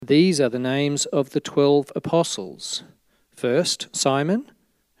these are the names of the 12 apostles. First, Simon,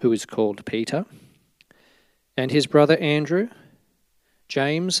 who is called Peter, and his brother Andrew,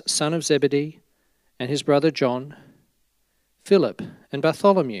 James, son of Zebedee, and his brother John, Philip and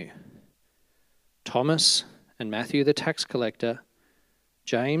Bartholomew, Thomas and Matthew the tax collector,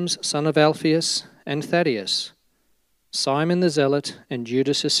 James, son of Alphaeus, and Thaddeus, Simon the Zealot, and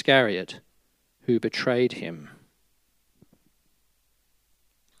Judas Iscariot, who betrayed him.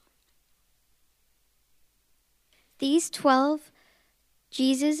 These 12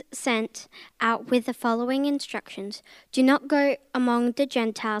 Jesus sent out with the following instructions: do not go among the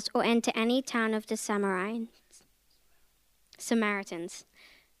Gentiles or enter any town of the Samaritans.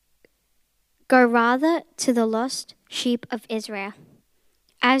 Go rather to the lost sheep of Israel.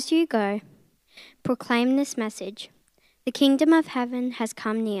 As you go, proclaim this message: the kingdom of heaven has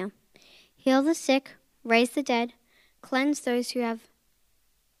come near. Heal the sick, raise the dead, cleanse those who have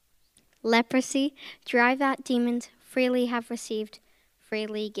leprosy, drive out demons, freely have received,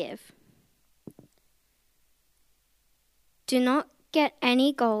 freely give. Do not get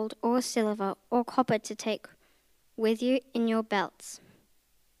any gold or silver or copper to take with you in your belts.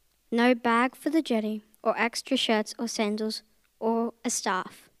 No bag for the journey, or extra shirts or sandals or a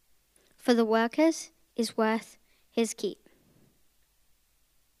staff, for the worker is worth his keep.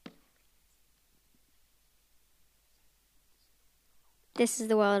 This is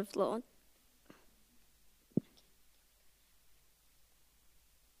the word of the Lord.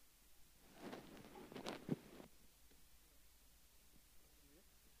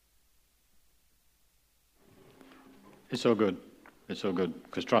 It's all good. It's all good.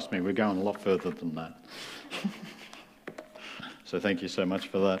 Because trust me, we're going a lot further than that. So thank you so much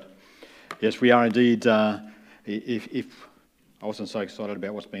for that. Yes, we are indeed. If I wasn't so excited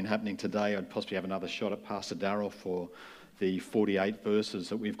about what's been happening today, I'd possibly have another shot at Pastor Darryl for the 48 verses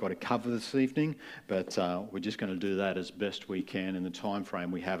that we've got to cover this evening. But we're just going to do that as best we can in the time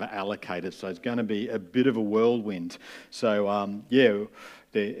frame we have allocated. So it's going to be a bit of a whirlwind. So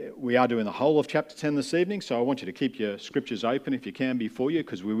we are doing the whole of chapter 10 this evening, so I want you to keep your scriptures open if you can before you,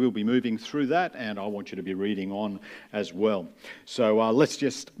 because we will be moving through that, and I want you to be reading on as well. So let's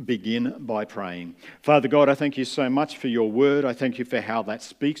just begin by praying. Father God, I thank you so much for your word. I thank you for how that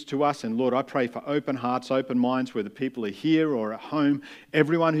speaks to us, and Lord, I pray for open hearts, open minds, whether people are here or at home,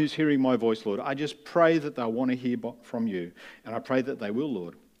 everyone who's hearing my voice, Lord. I just pray that they'll want to hear from you, and I pray that they will,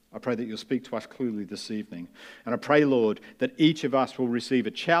 Lord. I pray that you'll speak to us clearly this evening. And I pray, Lord, that each of us will receive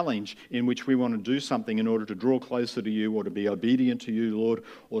a challenge in which we want to do something in order to draw closer to you, or to be obedient to you, Lord,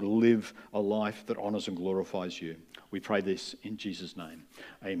 or to live a life that honours and glorifies you. We pray this in Jesus' name.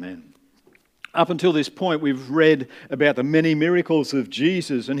 Amen. Up until this point, we've read about the many miracles of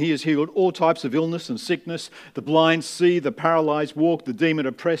Jesus, and he has healed all types of illness and sickness. The blind see, the paralysed walk, the demon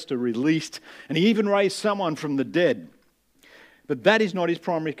oppressed are released, and he even raised someone from the dead. But that is not his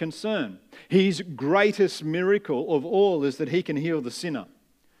primary concern. His greatest miracle of all is that he can heal the sinner.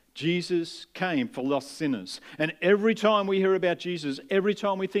 Jesus came for lost sinners. And every time we hear about Jesus, every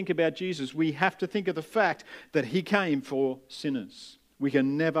time we think about Jesus, we have to think of the fact that he came for sinners. We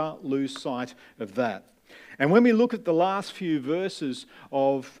can never lose sight of that. And when we look at the last few verses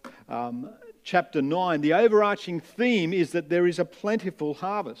of chapter 9, the overarching theme is that there is a plentiful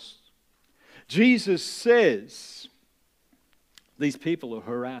harvest. Jesus says, these people are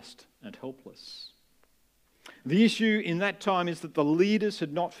harassed and helpless. The issue in that time is that the leaders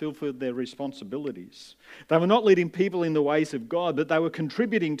had not fulfilled their responsibilities. They were not leading people in the ways of God, but they were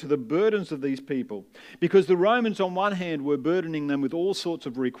contributing to the burdens of these people, because the Romans on one hand were burdening them with all sorts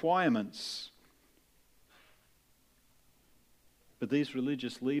of requirements. But these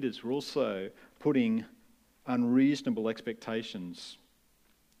religious leaders were also putting unreasonable expectations,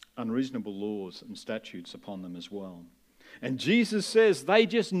 unreasonable laws and statutes upon them as well. And Jesus says they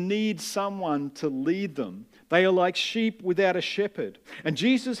just need someone to lead them. They are like sheep without a shepherd. And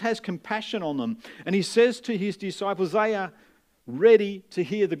Jesus has compassion on them. And he says to his disciples, they are ready to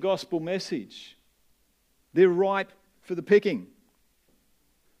hear the gospel message. They're ripe for the picking.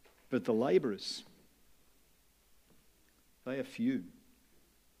 But the labourers, they are few.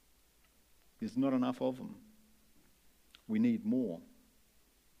 There's not enough of them. We need more.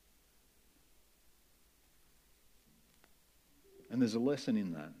 And there's a lesson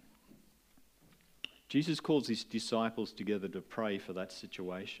in that. Jesus calls his disciples together to pray for that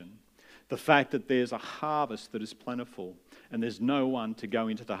situation. The fact that there's a harvest that is plentiful and there's no one to go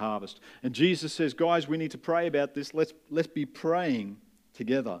into the harvest. And Jesus says, guys, we need to pray about this. Let's be praying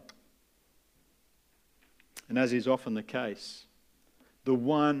together. And as is often the case, the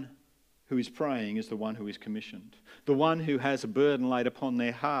one who is praying is the one who is commissioned. The one who has a burden laid upon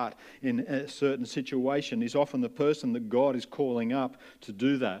their heart in a certain situation is often the person that God is calling up to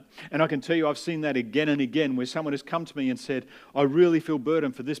do that. And I can tell you, I've seen that again and again, where someone has come to me and said, I really feel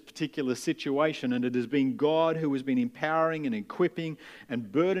burdened for this particular situation, and it has been God who has been empowering and equipping and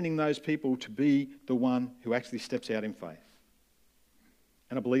burdening those people to be the one who actually steps out in faith.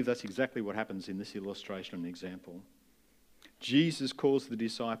 And I believe that's exactly what happens in this illustration and example. Jesus calls the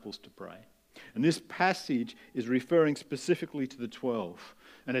disciples to pray. And this passage is referring specifically to the 12.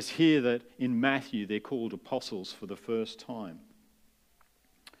 And it's here that in Matthew they're called apostles for the first time.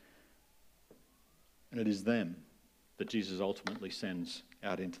 And it is them that Jesus ultimately sends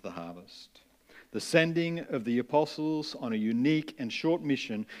out into the harvest. The sending of the apostles on a unique and short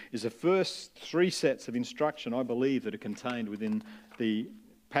mission is the first 3 sets of instruction, I believe, that are contained within the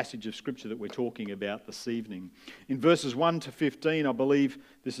passage of Scripture that we're talking about this evening. In verses 1 to 15, I believe,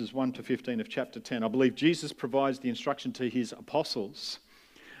 this is 1 to 15 of chapter 10, I believe Jesus provides the instruction to his apostles.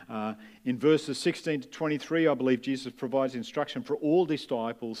 In verses 16 to 23, I believe Jesus provides instruction for all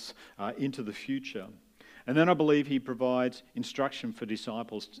disciples into the future. And then I believe he provides instruction for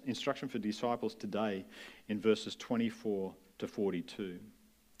disciples today in verses 24 to 42.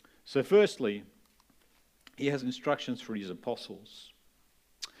 So firstly, he has instructions for his apostles.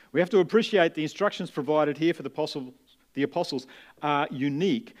 We have to appreciate the instructions provided here for the apostles are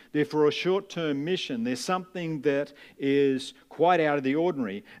unique. They're for a short-term mission. They're something that is quite out of the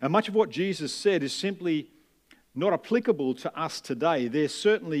ordinary. And much of what Jesus said is simply not applicable to us today. There's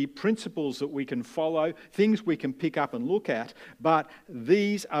certainly principles that we can follow, things we can pick up and look at, but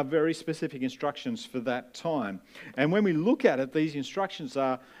these are very specific instructions for that time. And when we look at it, these instructions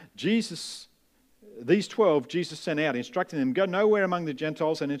are these 12 Jesus sent out, instructing them, go nowhere among the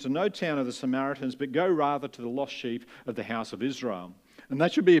Gentiles and into no town of the Samaritans, but go rather to the lost sheep of the house of Israel. And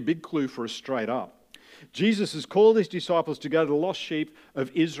that should be a big clue for us straight up. Jesus has called his disciples to go to the lost sheep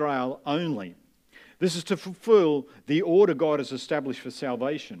of Israel only. This is to fulfill the order God has established for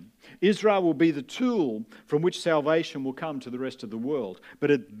salvation. Israel will be the tool from which salvation will come to the rest of the world.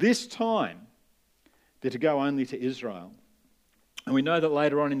 But at this time, they're to go only to Israel. And we know that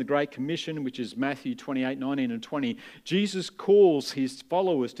later on in the Great Commission, which is Matthew 28, 19 and 20, Jesus calls his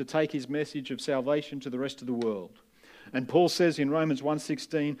followers to take his message of salvation to the rest of the world. And Paul says in Romans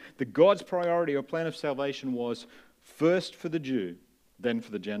 1:16 that God's priority or plan of salvation was first for the Jew, then for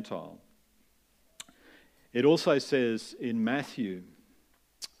the Gentile. It also says in Matthew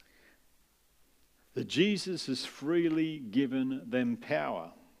that Jesus has freely given them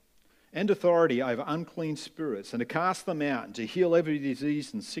power and authority over unclean spirits, and to cast them out, and to heal every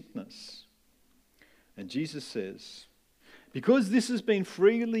disease and sickness. And Jesus says, because this has been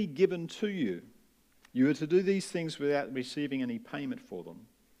freely given to you, you are to do these things without receiving any payment for them.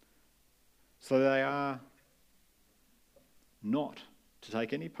 So they are not to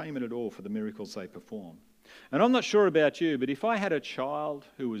take any payment at all for the miracles they perform. And I'm not sure about you, but if I had a child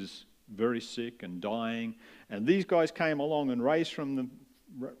who was very sick and dying, and these guys came along and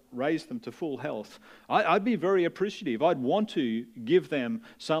raised them to full health, I'd be very appreciative. I'd want to give them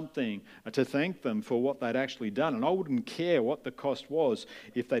something to thank them for what they'd actually done, and I wouldn't care what the cost was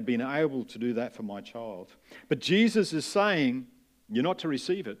if they'd been able to do that for my child. But Jesus is saying, you're not to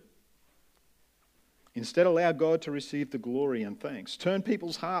receive it. Instead, allow God to receive the glory and thanks. Turn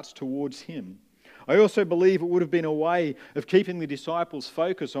people's hearts towards him. I also believe it would have been a way of keeping the disciples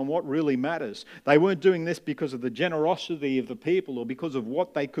focused on what really matters. They weren't doing this because of the generosity of the people or because of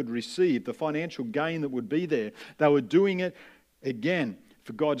what they could receive, the financial gain that would be there. They were doing it, again,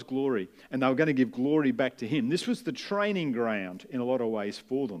 for God's glory, and they were going to give glory back to him. This was the training ground in a lot of ways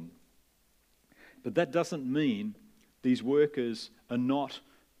for them. But that doesn't mean these workers are not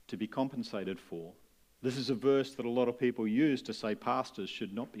to be compensated for. This is a verse that a lot of people use to say pastors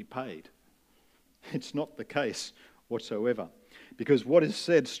should not be paid. It's not the case whatsoever. Because what is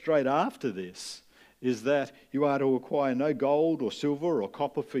said straight after this is that you are to acquire no gold or silver or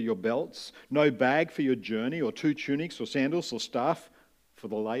copper for your belts, no bag for your journey, or 2 tunics or sandals or staff, for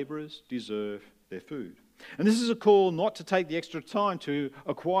the labourers deserve their food. And this is a call not to take the extra time to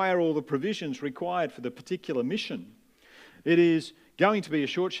acquire all the provisions required for the particular mission. It is going to be a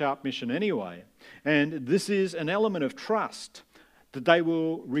short, sharp mission anyway. And this is an element of trust that they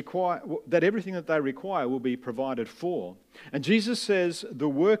will require, that everything that they require will be provided for. And Jesus says the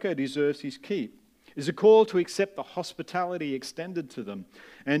worker deserves his keep. It's a call to accept the hospitality extended to them.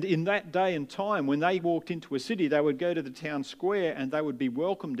 And in that day and time, when they walked into a city, they would go to the town square and they would be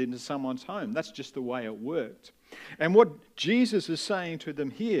welcomed into someone's home. That's just the way it worked. And what Jesus is saying to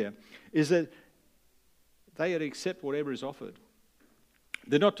them here is that they are to accept whatever is offered.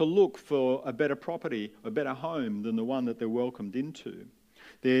 They're not to look for a better property, a better home than the one that they're welcomed into.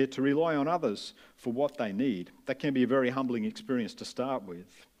 They're to rely on others for what they need. That can be a very humbling experience to start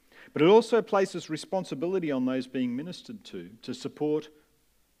with. But it also places responsibility on those being ministered to support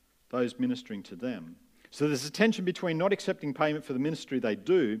those ministering to them. So there's a tension between not accepting payment for the ministry they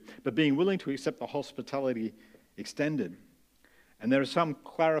do, but being willing to accept the hospitality extended. And there are some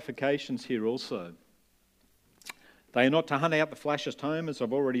clarifications here also. They are not to hunt out the flashest home, as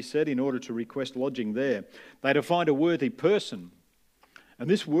I've already said, in order to request lodging there. They are to find a worthy person. And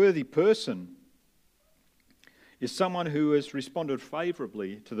this worthy person is someone who has responded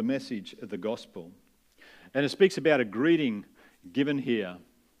favourably to the message of the gospel. And it speaks about a greeting given here.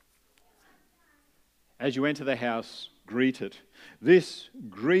 As you enter the house, greet it. This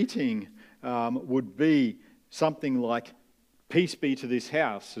greeting would be something like, "Peace be to this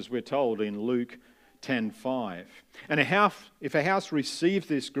house," as we're told in Luke 10:5. And if a house received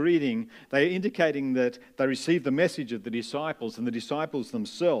this greeting, they are indicating that they received the message of the disciples and the disciples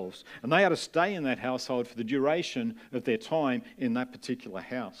themselves, and they are to stay in that household for the duration of their time in that particular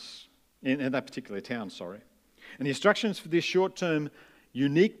house, in that particular town, sorry. And the instructions for this short-term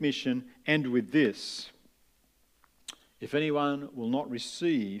unique mission end with this: if anyone will not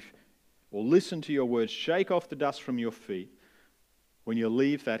receive or listen to your words, shake off the dust from your feet when you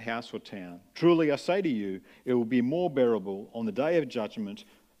leave that house or town. Truly I say to you, it will be more bearable on the day of judgment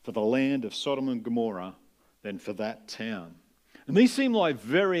for the land of Sodom and Gomorrah than for that town. And these seem like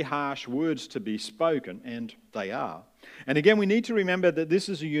very harsh words to be spoken, and they are. And again, we need to remember that this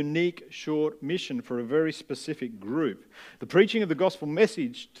is a unique short mission for a very specific group. The preaching of the gospel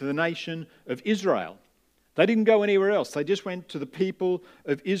message to the nation of Israel. They didn't go anywhere else. They just went to the people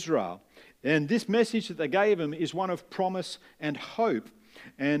of Israel. And this message that they gave them is one of promise and hope.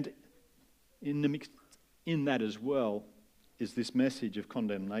 And in that as well is this message of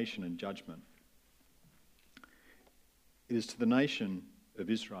condemnation and judgment. It is to the nation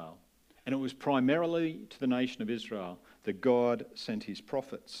of Israel. And it was primarily to the nation of Israel that God sent his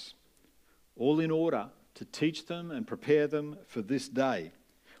prophets, all in order to teach them and prepare them for this day,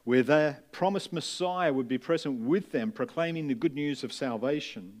 where their promised Messiah would be present with them, proclaiming the good news of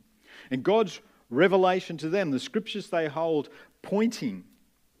salvation. And God's revelation to them, the scriptures they hold pointing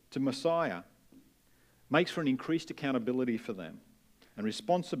to Messiah, makes for an increased accountability for them and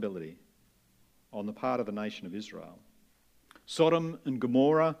responsibility on the part of the nation of Israel. Sodom and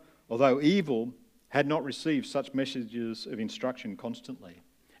Gomorrah, although evil, had not received such messages of instruction constantly.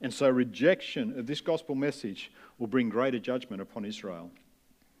 And so rejection of this gospel message will bring greater judgment upon Israel.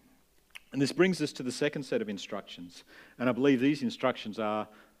 And this brings us to the second set of instructions. And I believe these instructions are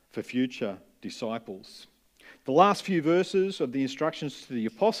for future disciples. The last few verses of the instructions to the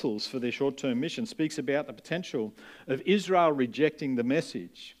apostles for their short-term mission speaks about the potential of Israel rejecting the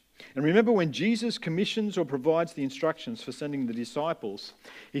message. And remember, when Jesus commissions or provides the instructions for sending the disciples,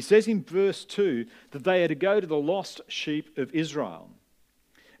 he says in verse 2 that they are to go to the lost sheep of Israel.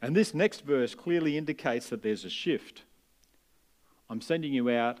 And this next verse clearly indicates that there's a shift. I'm sending you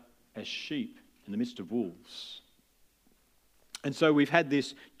out as sheep in the midst of wolves. And so we've had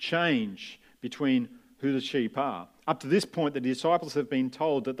this change between who the sheep are. Up to this point, the disciples have been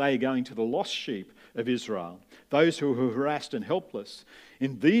told that they are going to the lost sheep of Israel, those who are harassed and helpless.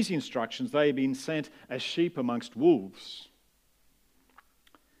 In these instructions, they have been sent as sheep amongst wolves.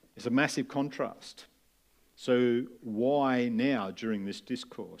 It's a massive contrast. So why now during this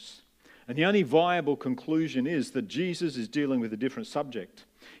discourse? And the only viable conclusion is that Jesus is dealing with a different subject.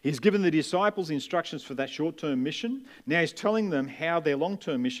 He's given the disciples instructions for that short-term mission. Now he's telling them how their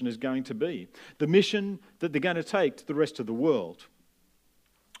long-term mission is going to be. The mission that they're going to take to the rest of the world.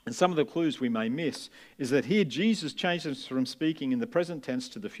 And some of the clues we may miss is that here Jesus changes from speaking in the present tense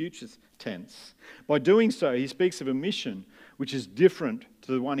to the future tense. By doing so, he speaks of a mission which is different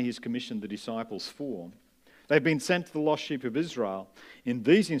to the one he's commissioned the disciples for. They've been sent to the lost sheep of Israel. In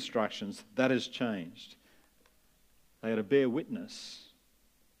these instructions, that has changed. They are to bear witness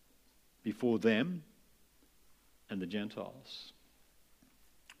before them and the Gentiles.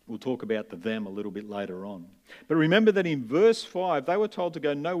 We'll talk about the them a little bit later on. But remember that in verse 5, they were told to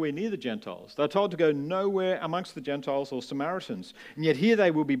go nowhere near the Gentiles. They were told to go nowhere amongst the Gentiles or Samaritans. And yet here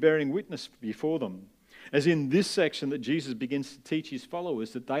they will be bearing witness before them. As in this section that Jesus begins to teach his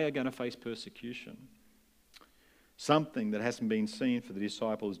followers that they are going to face persecution. Something that hasn't been seen for the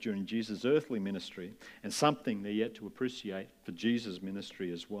disciples during Jesus' earthly ministry, and something they're yet to appreciate for Jesus'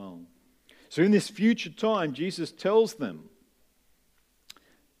 ministry as well. So in this future time, Jesus tells them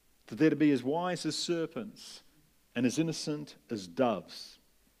that they're to be as wise as serpents and as innocent as doves.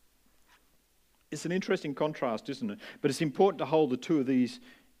 It's an interesting contrast, isn't it? But it's important to hold the two of these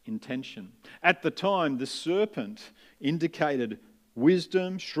in tension. At the time, the serpent indicated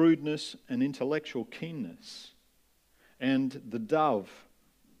wisdom, shrewdness, and intellectual keenness. And the dove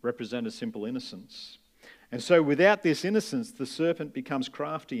represented simple innocence. And so without this innocence, the serpent becomes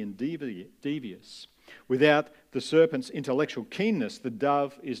crafty and devious. Without the serpent's intellectual keenness, the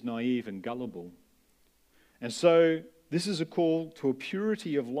dove is naive and gullible. And so this is a call to a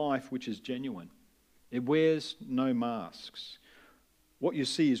purity of life which is genuine. It wears no masks. What you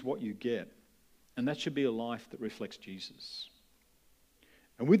see is what you get. And that should be a life that reflects Jesus.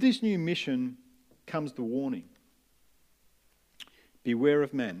 And with this new mission comes the warning. Beware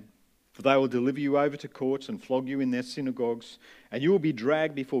of men, for they will deliver you over to courts and flog you in their synagogues, and you will be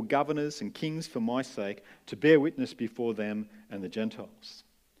dragged before governors and kings for my sake, to bear witness before them and the Gentiles.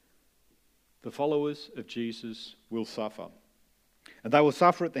 The followers of Jesus will suffer, and they will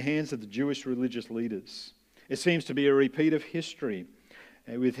suffer at the hands of the Jewish religious leaders. It seems to be a repeat of history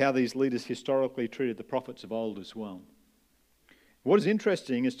with how these leaders historically treated the prophets of old as well. What is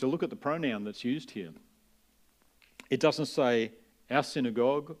interesting is to look at the pronoun that's used here. It doesn't say our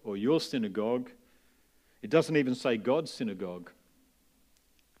synagogue or your synagogue. It doesn't even say God's synagogue,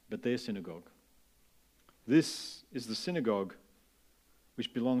 but their synagogue. This is the synagogue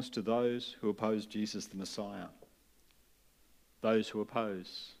which belongs to those who oppose Jesus the Messiah, those who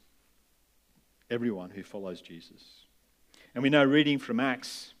oppose everyone who follows Jesus. And we know, reading from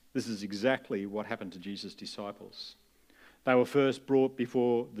Acts, this is exactly what happened to Jesus' disciples. They were first brought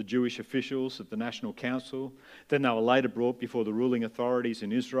before the Jewish officials of the National Council. Then they were later brought before the ruling authorities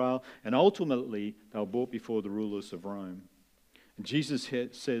in Israel. And ultimately, they were brought before the rulers of Rome. And Jesus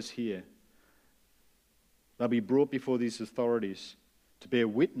says here, they'll be brought before these authorities to bear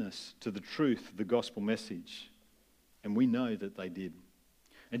witness to the truth of the gospel message. And we know that they did.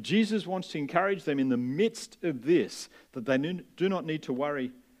 And Jesus wants to encourage them in the midst of this, that they do not need to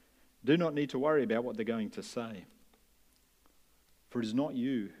worry about what they're going to say. For it is not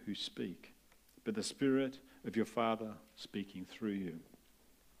you who speak, but the Spirit of your Father speaking through you.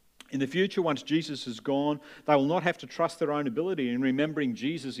 In the future, once Jesus is gone, they will not have to trust their own ability in remembering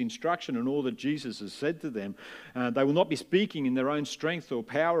Jesus' instruction and all that Jesus has said to them. They will not be speaking in their own strength or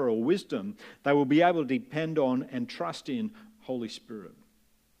power or wisdom. They will be able to depend on and trust in Holy Spirit.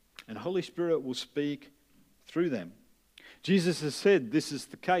 And Holy Spirit will speak through them. Jesus has said this is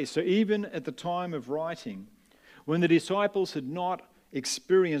the case. So even at the time of writing, when the disciples had not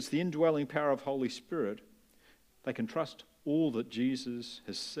experienced the indwelling power of Holy Spirit, they can trust all that Jesus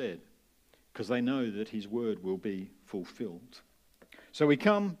has said because they know that his word will be fulfilled. So we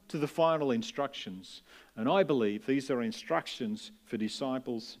come to the final instructions, and I believe these are instructions for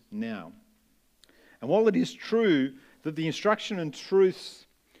disciples now. And while it is true that the instruction and truths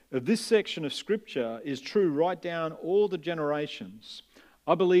of this section of Scripture is true right down all the generations,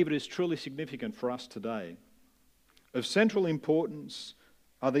 I believe it is truly significant for us today. Of central importance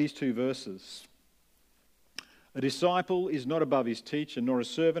are these two verses. A disciple is not above his teacher, nor a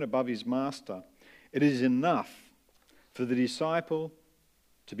servant above his master. It is enough for the disciple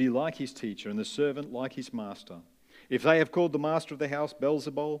to be like his teacher and the servant like his master. If they have called the master of the house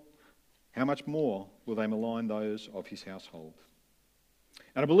Beelzebul, how much more will they malign those of his household?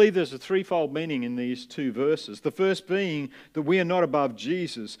 And I believe there's a threefold meaning in these two verses. The first being that we are not above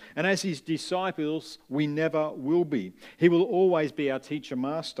Jesus, and as his disciples, we never will be. He will always be our teacher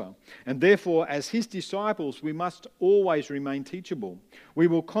master. And therefore, as his disciples, we must always remain teachable. We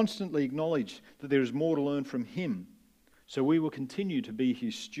will constantly acknowledge that there is more to learn from him. So we will continue to be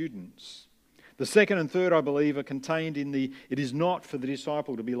his students. The second and third, I believe, are contained in the, it is enough for the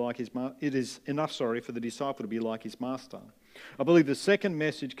disciple to be like his master. I believe the second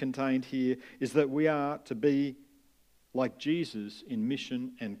message contained here is that we are to be like Jesus in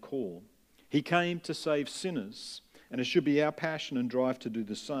mission and call. He came to save sinners, and it should be our passion and drive to do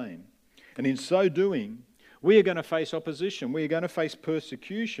the same. And in so doing, we are going to face opposition. We are going to face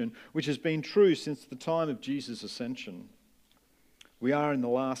persecution, which has been true since the time of Jesus' ascension. We are in the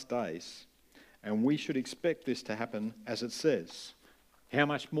last days, and we should expect this to happen as it says. How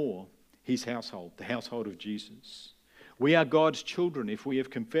much more his household, the household of Jesus. We are God's children if we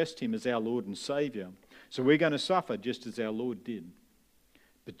have confessed him as our Lord and Saviour. So we're going to suffer just as our Lord did.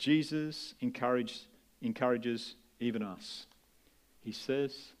 But Jesus encourages even us. He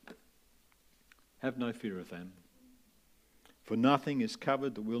says, have no fear of them. For nothing is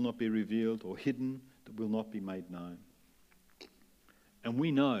covered that will not be revealed, or hidden that will not be made known. And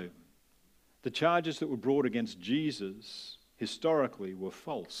we know the charges that were brought against Jesus historically were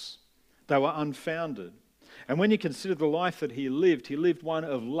false. They were unfounded. And when you consider the life that he lived one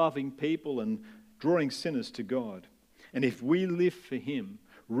of loving people and drawing sinners to God. And if we live for him,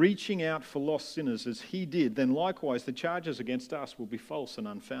 reaching out for lost sinners as he did, then likewise the charges against us will be false and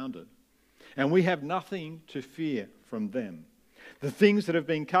unfounded. And we have nothing to fear from them. The things that have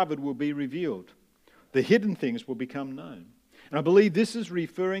been covered will be revealed. The hidden things will become known. And I believe this is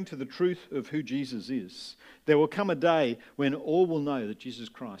referring to the truth of who Jesus is. There will come a day when all will know that Jesus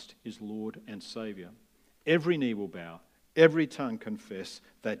Christ is Lord and Saviour. Every knee will bow, every tongue confess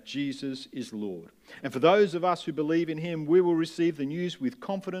that Jesus is Lord. And for those of us who believe in him, we will receive the news with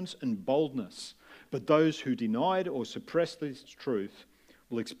confidence and boldness. But those who denied or suppressed this truth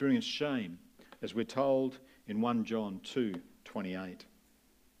will experience shame, as we're told in 1 John 2:28.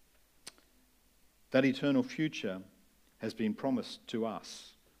 That eternal future has been promised to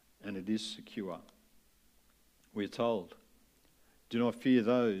us, and it is secure. We're told, do not fear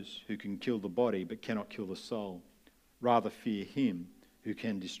those who can kill the body but cannot kill the soul. Rather fear him who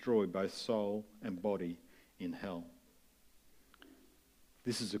can destroy both soul and body in hell.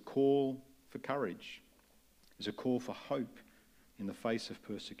 This is a call for courage. It's a call for hope in the face of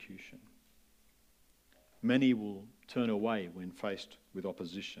persecution. Many will turn away when faced with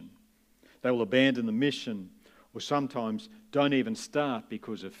opposition. They will abandon the mission, or sometimes don't even start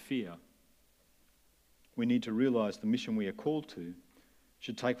because of fear. We need to realise the mission we are called to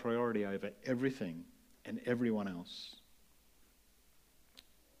should take priority over everything and everyone else,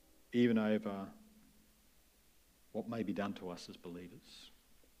 even over what may be done to us as believers.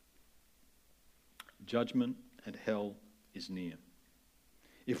 Judgment and hell is near.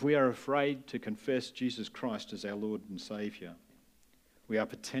 If we are afraid to confess Jesus Christ as our Lord and Saviour, we are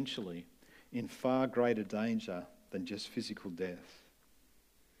potentially in far greater danger than just physical death.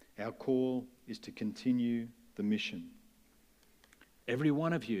 Our call is to continue the mission. Every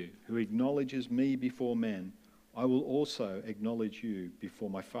one of you who acknowledges me before men, I will also acknowledge you before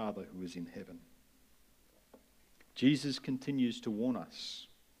my Father who is in heaven. Jesus continues to warn us.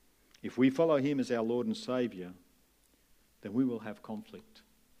 If we follow him as our Lord and Saviour, then we will have conflict.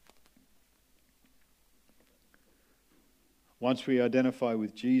 Once we identify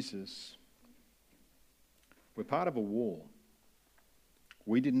with Jesus, we're part of a war.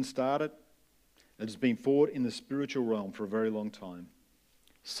 We didn't start it. It has been fought in the spiritual realm for a very long time.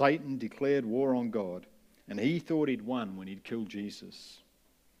 Satan declared war on God, and he thought he'd won when he'd killed Jesus.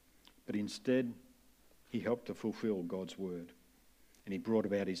 But instead, he helped to fulfill God's word, and he brought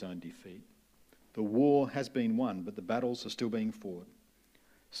about his own defeat. The war has been won, but the battles are still being fought.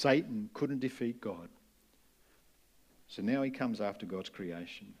 Satan couldn't defeat God. So now he comes after God's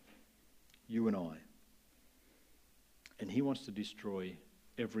creation, you and I. And he wants to destroy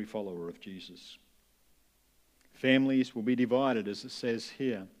every follower of Jesus. Families will be divided, as it says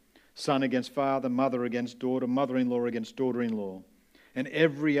here. Son against father, mother against daughter, mother-in-law against daughter-in-law, and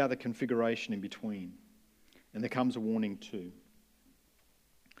every other configuration in between. And there comes a warning too.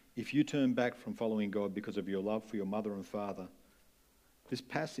 If you turn back from following God because of your love for your mother and father, this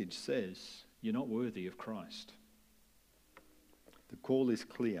passage says you're not worthy of Christ. The call is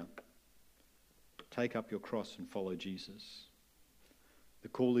clear. Take up your cross and follow Jesus. The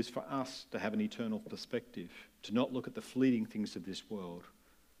call is for us to have an eternal perspective, to not look at the fleeting things of this world,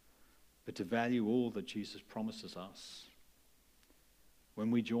 but to value all that Jesus promises us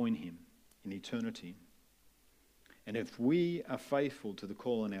when we join him in eternity. And if we are faithful to the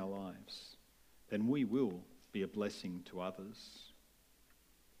call in our lives, then we will be a blessing to others.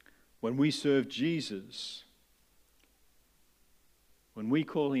 When we serve Jesus, when we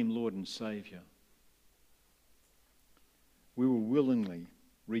call him Lord and Saviour, we will willingly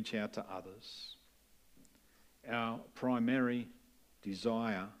reach out to others. Our primary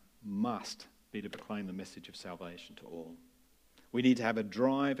desire must be to proclaim the message of salvation to all. We need to have a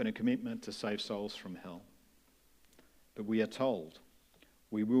drive and a commitment to save souls from hell. But we are told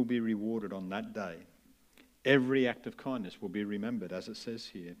we will be rewarded on that day. Every act of kindness will be remembered, as it says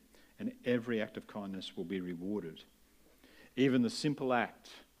here, and every act of kindness will be rewarded. Even the simple act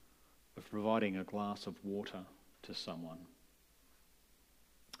of providing a glass of water to someone,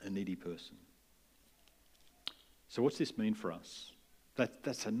 a needy person. So what's this mean for us?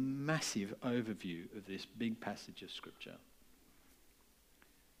 That's a massive overview of this big passage of Scripture.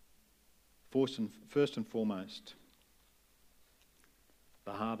 First and foremost,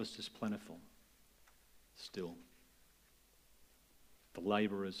 the harvest is plentiful, still. The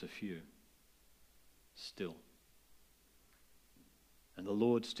labourers are few, still. And the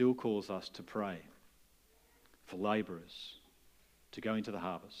Lord still calls us to pray for labourers to go into the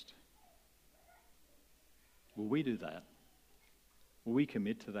harvest. Will we do that? Will we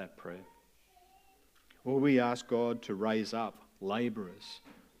commit to that prayer? Will we ask God to raise up labourers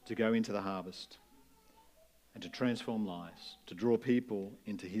to go into the harvest? and to transform lives, to draw people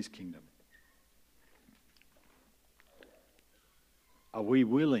into his kingdom. Are we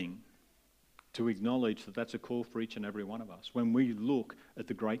willing to acknowledge that that's a call for each and every one of us? When we look at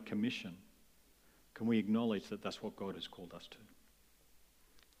the Great Commission, can we acknowledge that that's what God has called us to?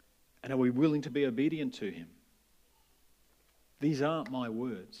 And are we willing to be obedient to him? These aren't my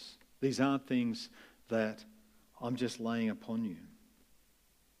words. These aren't things that I'm just laying upon you.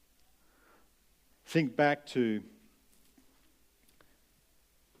 Think back to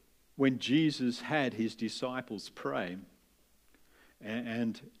when Jesus had his disciples pray.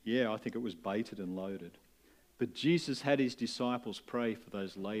 And I think it was baited and loaded. But Jesus had his disciples pray for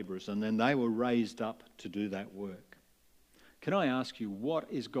those labourers, and then they were raised up to do that work. Can I ask you, what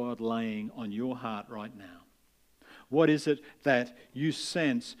is God laying on your heart right now? What is it that you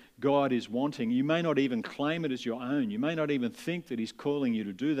sense God is wanting? You may not even claim it as your own. You may not even think that he's calling you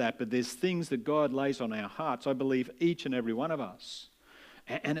to do that, but there's things that God lays on our hearts, I believe, each and every one of us.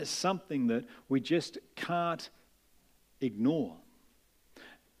 And it's something that we just can't ignore.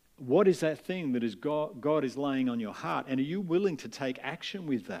 What is that thing that is God is laying on your heart? And are you willing to take action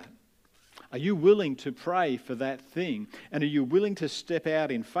with that? Are you willing to pray for that thing? And are you willing to step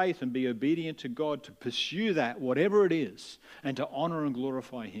out in faith and be obedient to God to pursue that, whatever it is, and to honour and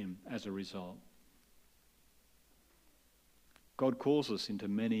glorify him as a result? God calls us into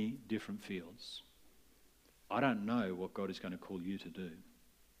many different fields. I don't know what God is going to call you to do,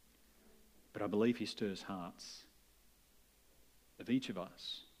 but I believe he stirs hearts of each of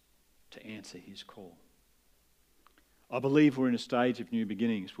us to answer his call. I believe we're in a stage of new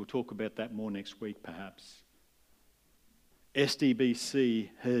beginnings. We'll talk about that more next week, perhaps. SDBC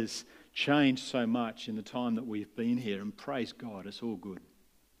has changed so much in the time that we've been here, and praise God, it's all good.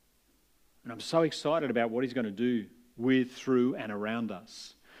 And I'm so excited about what he's going to do with, through, and around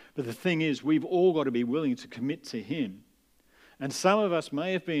us. But the thing is, we've all got to be willing to commit to him. And some of us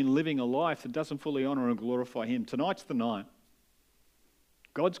may have been living a life that doesn't fully honour and glorify him. Tonight's the night.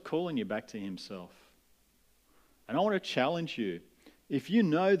 God's calling you back to himself. And I want to challenge you. If you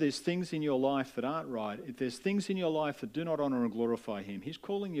know there's things in your life that aren't right, if there's things in your life that do not honour and glorify him, he's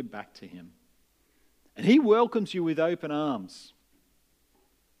calling you back to him. And he welcomes you with open arms.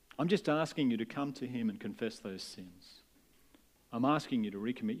 I'm just asking you to come to him and confess those sins. I'm asking you to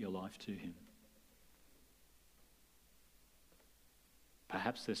recommit your life to him.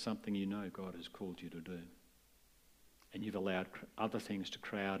 Perhaps there's something you know God has called you to do, and you've allowed other things to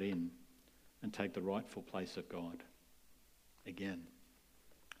crowd in and take the rightful place of God. Again,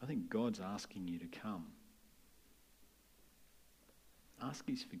 I think God's asking you to come. Ask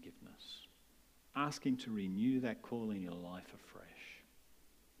his forgiveness. Ask him to renew that call in your life afresh.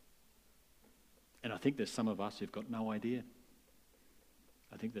 And I think there's some of us who've got no idea.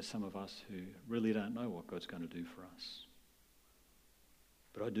 I think there's some of us who really don't know what God's going to do for us.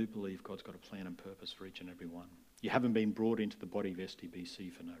 But I do believe God's got a plan and purpose for each and every one. You haven't been brought into the body of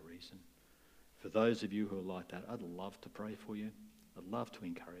SDBC for no reason. For those of you who are like that, I'd love to pray for you. I'd love to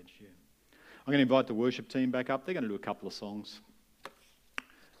encourage you. I'm going to invite the worship team back up. They're going to do a couple of songs.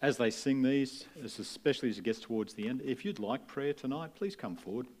 As they sing these, especially as it gets towards the end, if you'd like prayer tonight, please come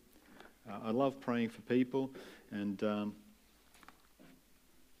forward. I love praying for people, and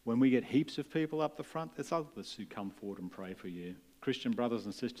when we get heaps of people up the front, there's others who come forward and pray for you. Christian brothers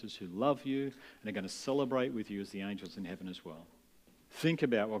and sisters who love you and are going to celebrate with you as the angels in heaven as well. Think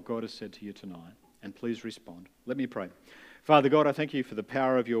about what God has said to you tonight, and please respond. Let me pray. Father God, I thank you for the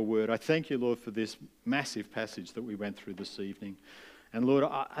power of your word. I thank you, Lord, for this massive passage that we went through this evening. And Lord,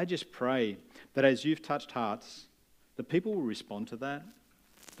 I just pray that as you've touched hearts, that people will respond to that,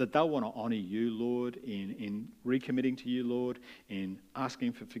 that they'll want to honour you, Lord, in recommitting to you, Lord, in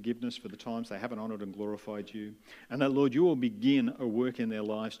asking for forgiveness for the times they haven't honoured and glorified you. And that, Lord, you will begin a work in their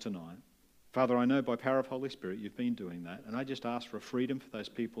lives tonight. Father, I know by power of Holy Spirit you've been doing that, and I just ask for a freedom for those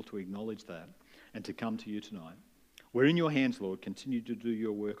people to acknowledge that and to come to you tonight. We're in your hands, Lord. Continue to do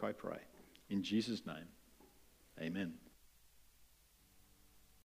your work, I pray. In Jesus' name, amen.